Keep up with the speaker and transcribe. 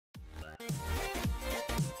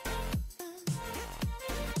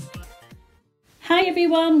Hi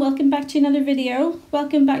everyone, welcome back to another video.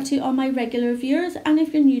 Welcome back to all my regular viewers, and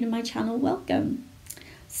if you're new to my channel, welcome.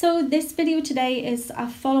 So this video today is a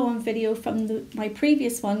follow-on video from my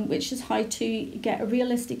previous one, which is how to get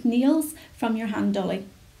realistic nails from your hand dolly.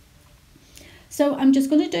 So I'm just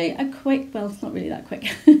going to do a quick, well it's not really that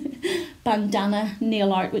quick, bandana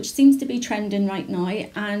nail art, which seems to be trending right now,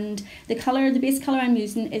 and the base colour I'm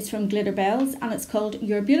using is from Glitterbels and it's called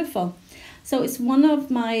You're Beautiful. So it's one of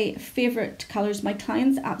my favourite colours. My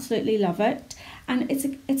clients absolutely love it, and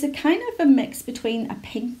it's a kind of a mix between a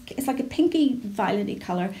pink, it's like a pinky violety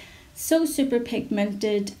colour, so super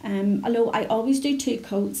pigmented. Although I always do 2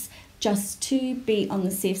 coats just to be on the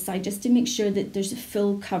safe side, just to make sure that there's a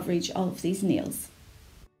full coverage of these nails.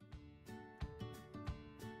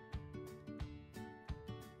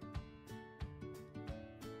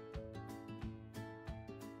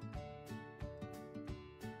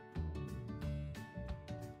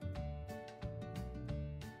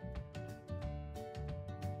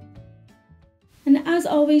 And as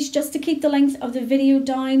always, just to keep the length of the video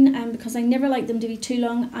down, because I never like them to be too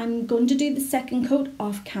long, I'm going to do the second coat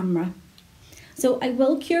off camera. So I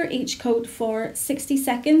will cure each coat for 60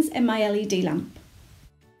 seconds in my LED lamp.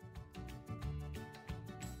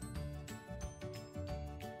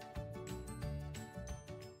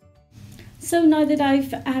 So now that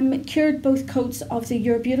I've cured both coats of the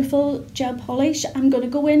You're Beautiful gel polish, I'm going to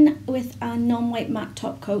go in with a non-white matte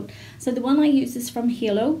top coat. So the one I use is from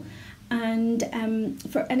Halo. And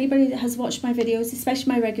for anybody that has watched my videos,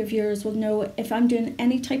 especially my regular viewers, will know if I'm doing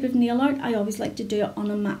any type of nail art, I always like to do it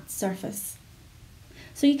on a matte surface.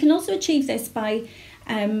 So you can also achieve this by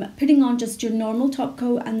putting on just your normal top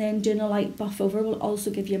coat and then doing a light buff over will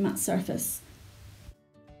also give you a matte surface.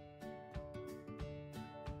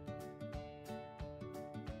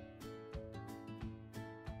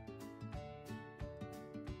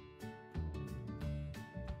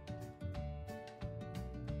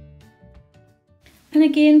 And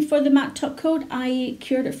again, for the matte top coat, I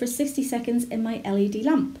cured it for 60 seconds in my LED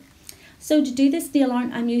lamp. So to do this nail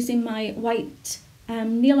art, I'm using my white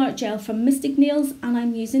nail art gel from Mystic Nails, and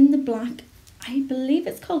I'm using the black, I believe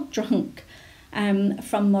it's called Drunk,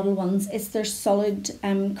 from Model Ones. It's their solid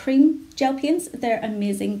cream gel paints. They're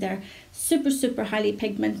amazing. They're super highly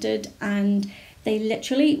pigmented, and they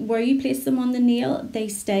literally, where you place them on the nail, they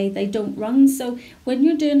stay, they don't run. So when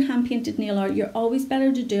you're doing hand painted nail art, you're always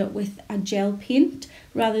better to do it with a gel paint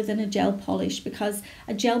rather than a gel polish, because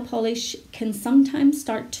a gel polish can sometimes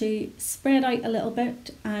start to spread out a little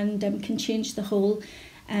bit and can change the whole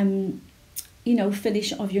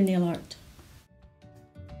finish of your nail art.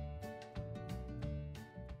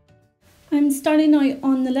 I'm starting out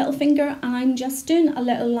on the little finger, and I'm just doing a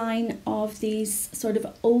little line of these sort of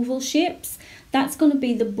oval shapes. That's going to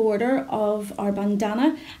be the border of our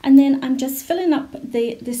bandana, and then I'm just filling up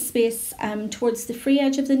the space towards the free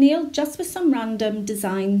edge of the nail just with some random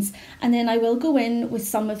designs, and then I will go in with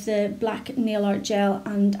some of the black nail art gel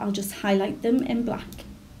and I'll just highlight them in black.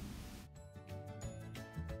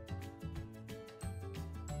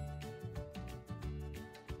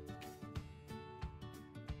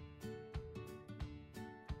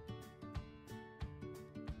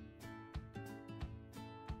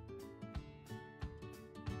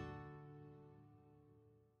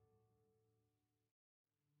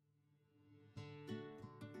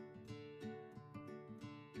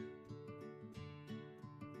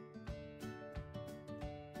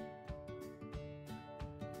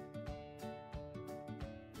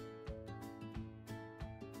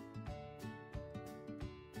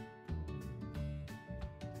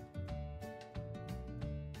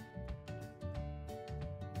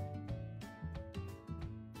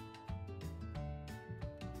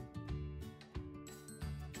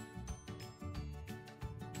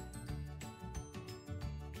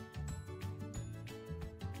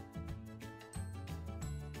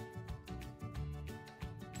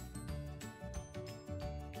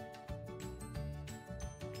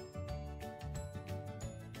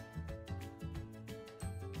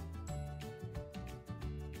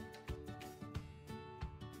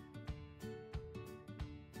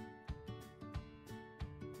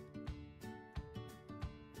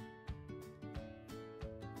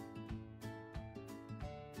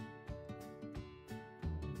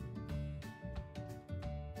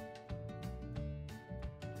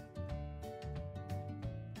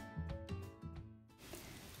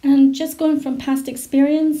 And just going from past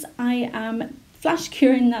experience, I am flash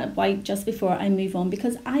curing that white just before I move on,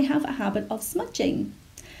 because I have a habit of smudging.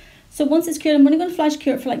 So once it's cured, I'm only going to flash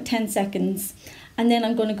cure it for like 10 seconds, and then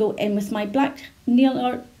I'm going to go in with my black nail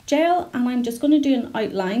art gel, and I'm just going to do an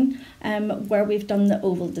outline where we've done the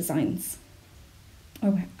oval designs.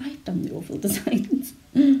 or where I've done the oval designs.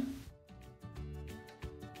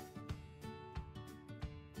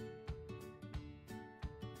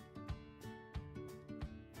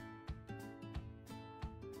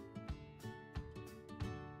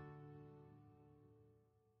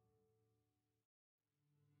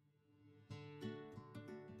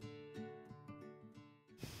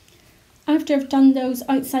 After I've done those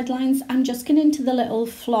outside lines, I'm just going into the little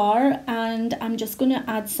flower and I'm just going to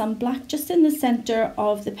add some black just in the centre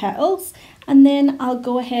of the petals, and then I'll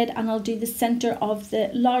go ahead and I'll do the centre of the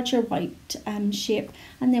larger white shape,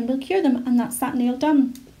 and then we'll cure them, and that's that nail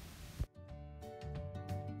done.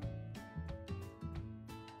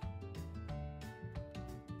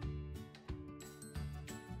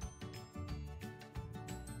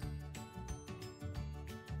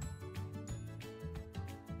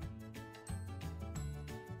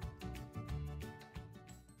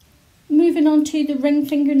 Moving on to the ring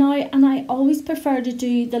finger now, and I always prefer to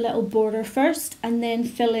do the little border first and then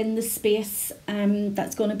fill in the space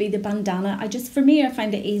that's going to be the bandana. For me, I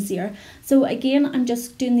find it easier. So again, I'm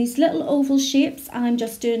just doing these little oval shapes, and I'm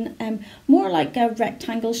just doing more like a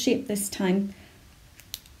rectangle shape this time.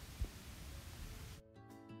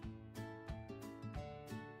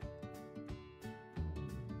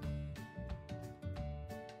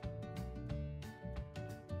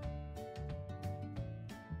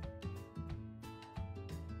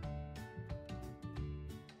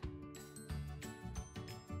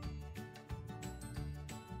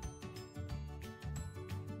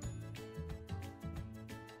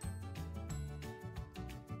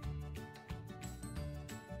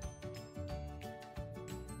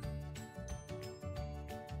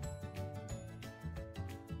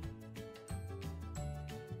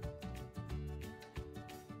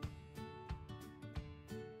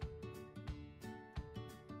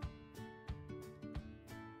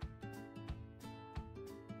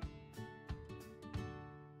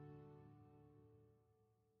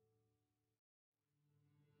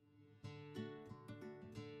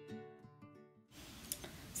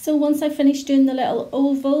 So once I finish doing the little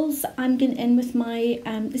ovals, I'm going in with my,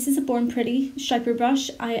 this is a Born Pretty striper brush.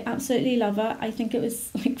 I absolutely love it. I think it was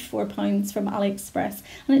like £4 from AliExpress,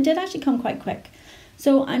 and it did actually come quite quick.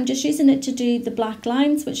 So I'm just using it to do the black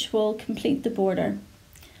lines, which will complete the border.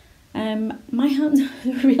 My hands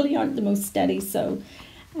really aren't the most steady, so,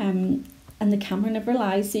 and the camera never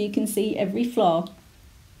lies, so you can see every flaw.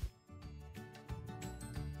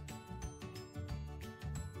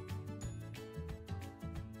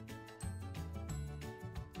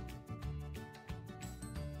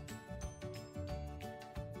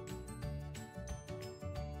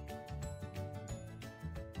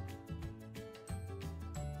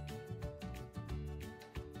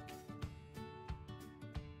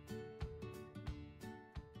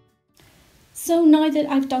 So now that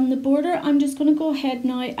I've done the border, I'm just going to go ahead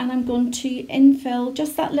now and I'm going to infill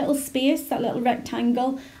just that little space, that little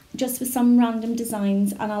rectangle, just with some random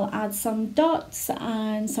designs, and I'll add some dots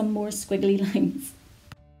and some more squiggly lines.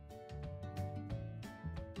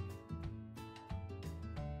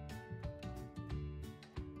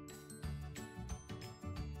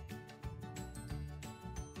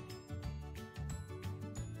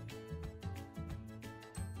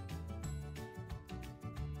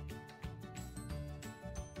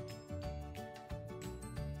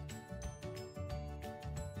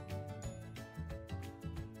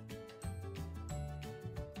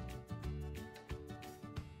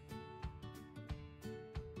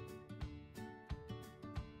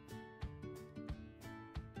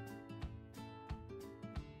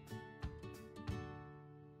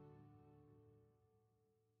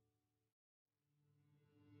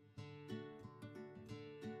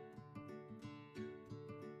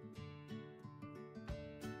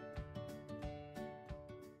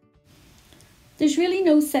 There's really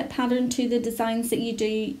no set pattern to the designs that you do,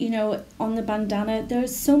 you know, on the bandana.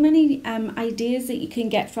 There's so many ideas that you can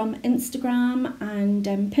get from Instagram and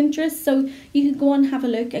Pinterest, so you can go and have a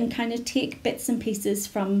look and kind of take bits and pieces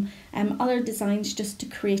from other designs just to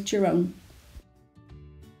create your own.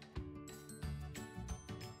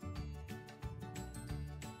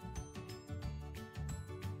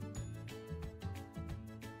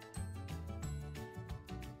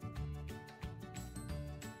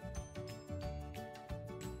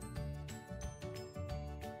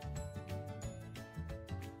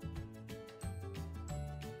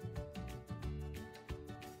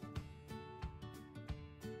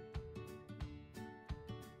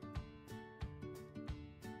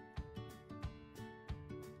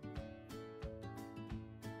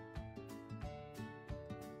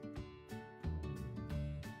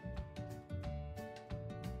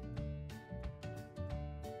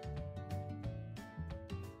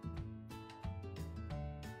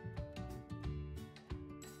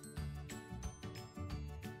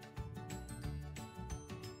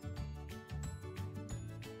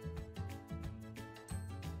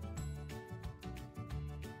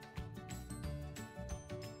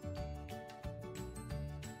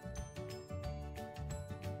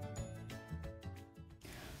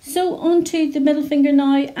 So onto the middle finger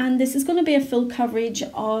now, and this is going to be a full coverage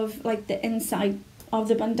of like the inside of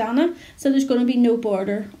the bandana, so there's going to be no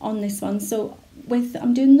border on this one. So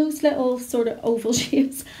I'm doing those little sort of oval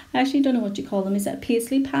shapes. I actually don't know what you call them. Is it a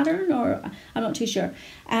paisley pattern, or I'm not too sure.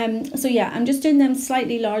 So yeah, I'm just doing them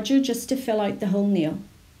slightly larger just to fill out the whole nail.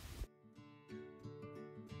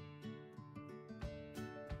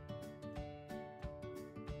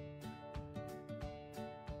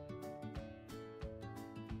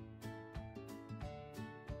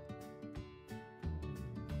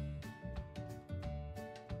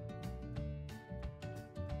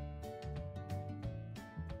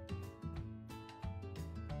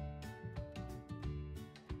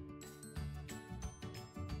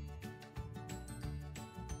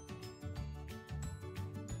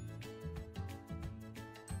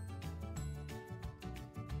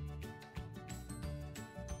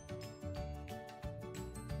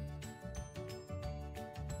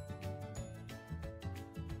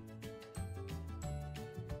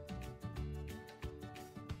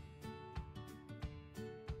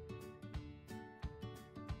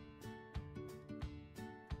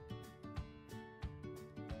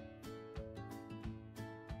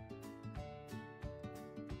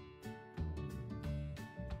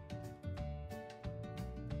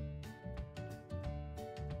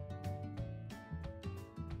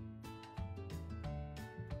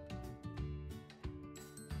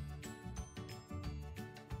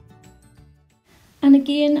 And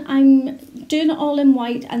again, I'm doing it all in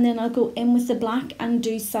white, and then I'll go in with the black and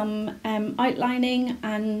do some outlining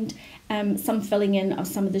and some filling in of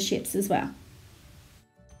some of the shapes as well.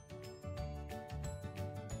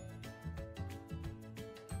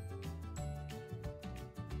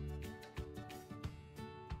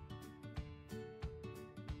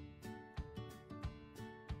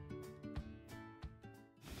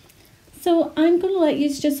 So I'm going to let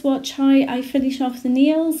you just watch how I finish off the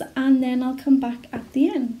nails, and then I'll come back at the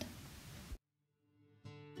end.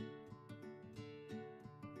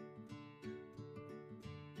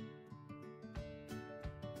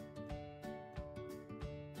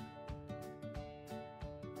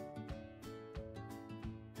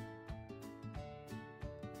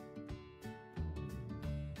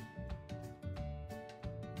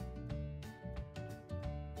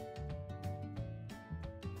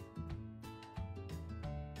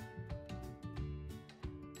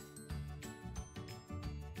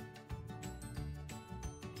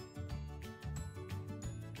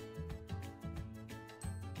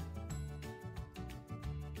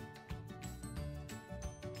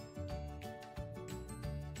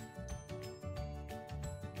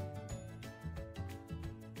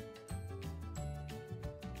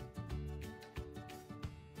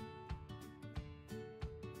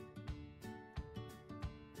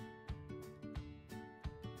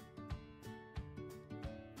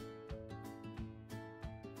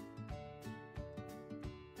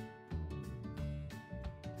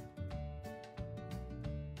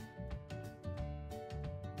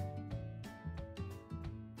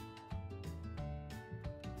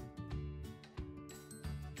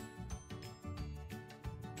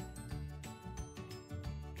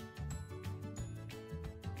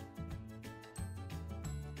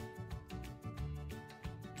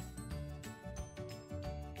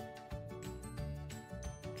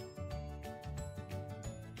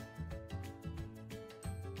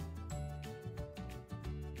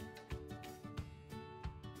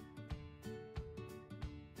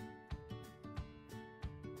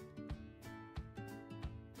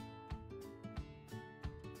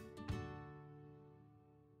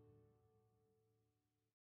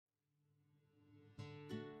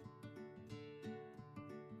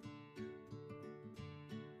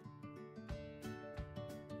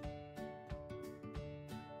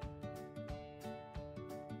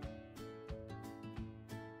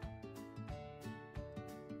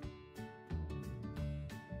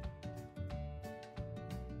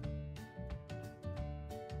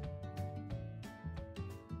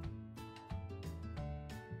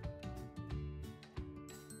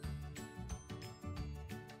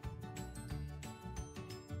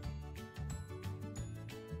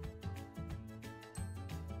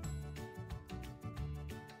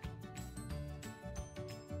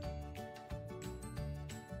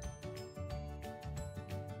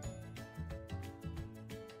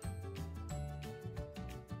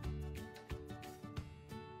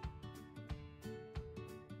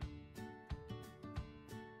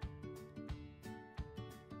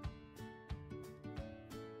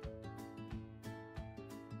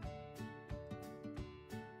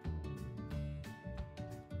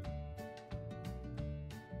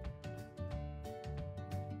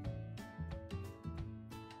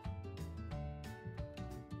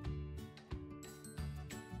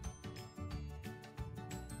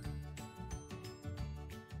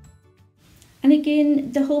 And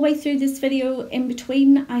again, the whole way through this video, in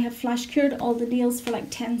between, I have flash cured all the nails for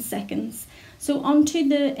like 10 seconds. So onto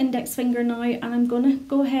the index finger now, and I'm going to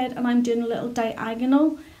go ahead and I'm doing a little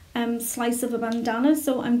diagonal slice of a bandana.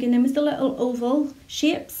 So I'm going in with the little oval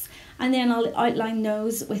shapes, and then I'll outline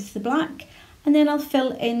those with the black, and then I'll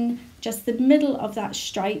fill in just the middle of that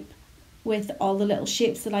stripe with all the little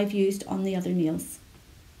shapes that I've used on the other nails.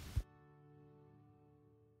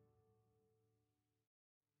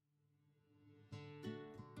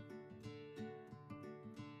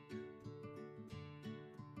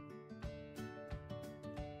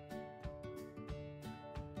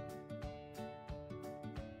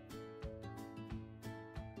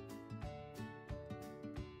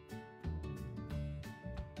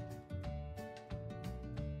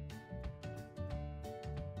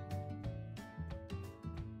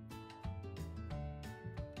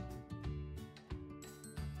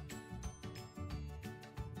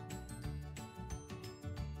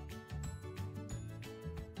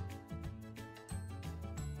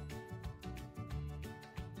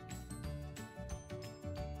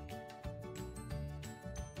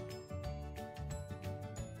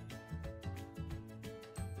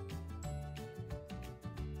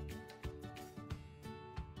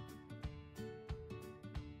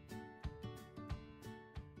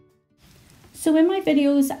 So in my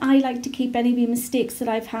videos, I like to keep any wee mistakes that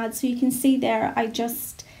I've had. So you can see there, I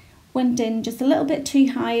just went in just a little bit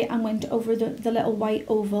too high and went over the little white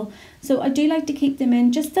oval. So I do like to keep them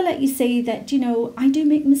in just to let you see that, you know, I do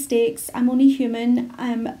make mistakes. I'm only human,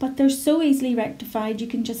 but they're so easily rectified. You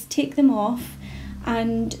can just take them off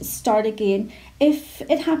and start again. If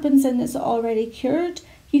it happens and it's already cured,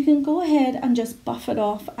 you can go ahead and just buff it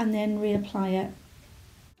off and then reapply it.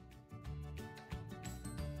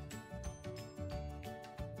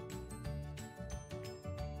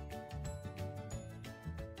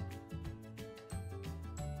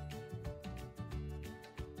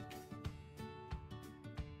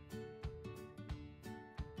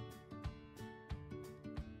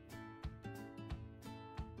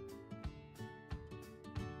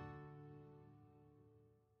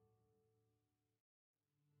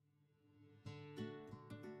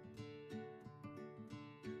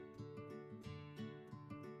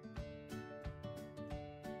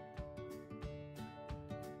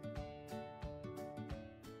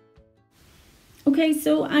 Okay,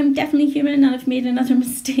 so I'm definitely human and I've made another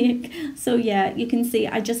mistake. So yeah, you can see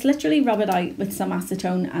I just literally rub it out with some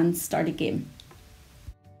acetone and start again.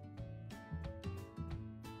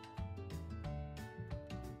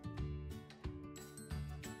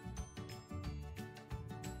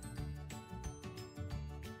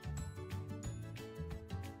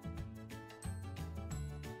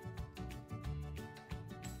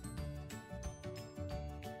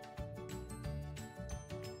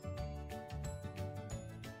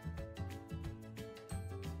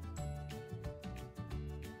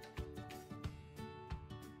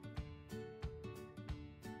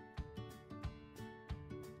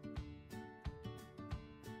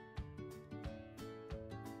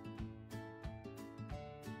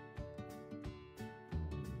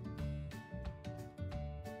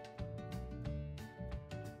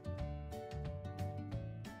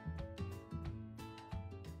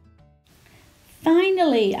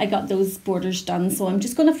 Finally, I got those borders done, so I'm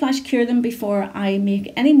just going to flash cure them before I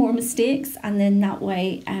make any more mistakes, and then that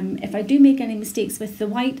way, if I do make any mistakes with the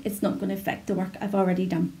white, it's not going to affect the work I've already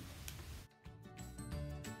done.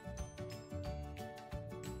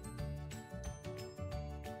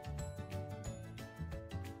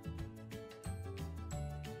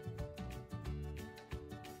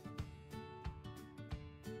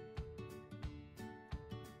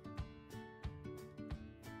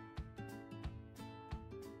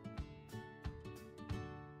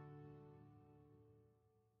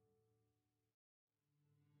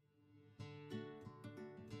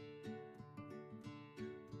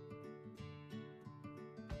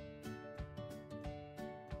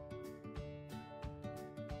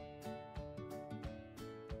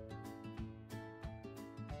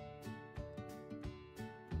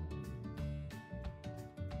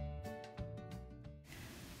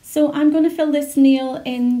 So I'm going to fill this nail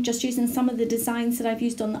in just using some of the designs that I've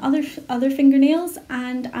used on the other fingernails,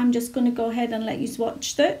 and I'm just going to go ahead and let you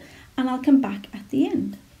swatch it, and I'll come back at the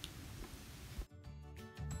end.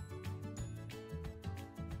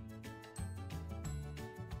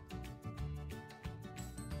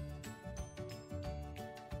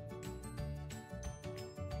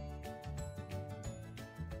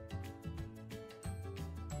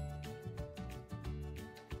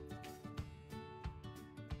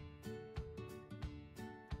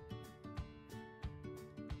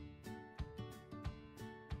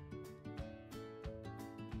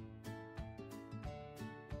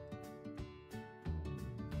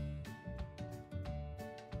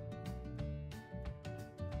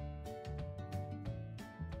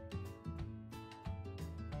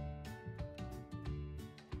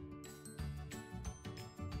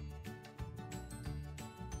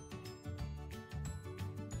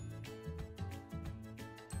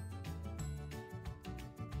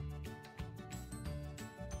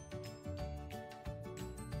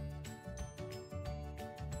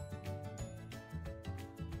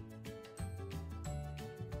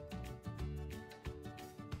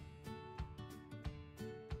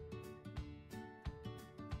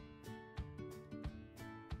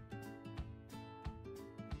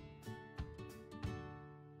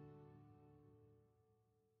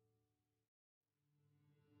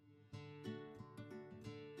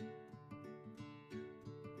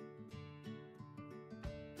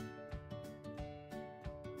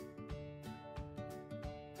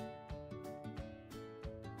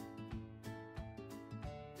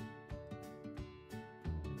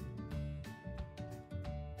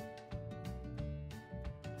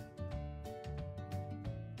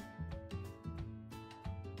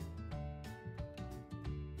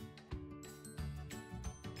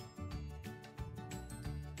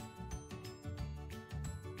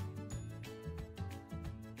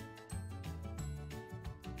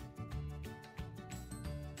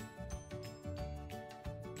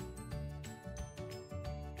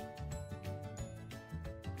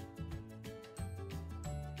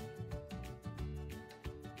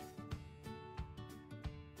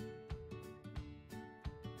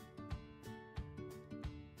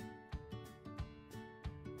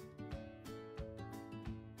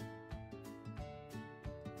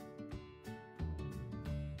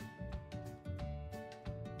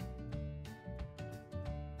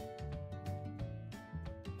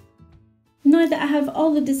 Now that I have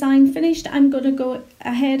all the design finished, I'm going to go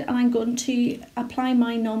ahead and I'm going to apply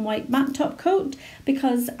my non-white matte top coat,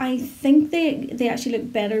 because I think they actually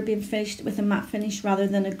look better being finished with a matte finish rather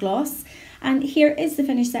than a gloss. And here is the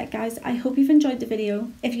finished set, guys. I hope you've enjoyed the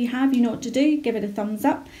video. If you have, you know what to do. Give it a thumbs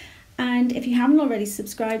up. And if you haven't already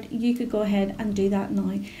subscribed, you could go ahead and do that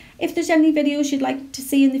now. If there's any videos you'd like to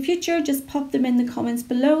see in the future, just pop them in the comments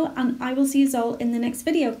below, and I will see you all in the next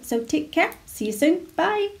video. So take care. See you soon.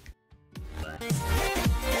 Bye.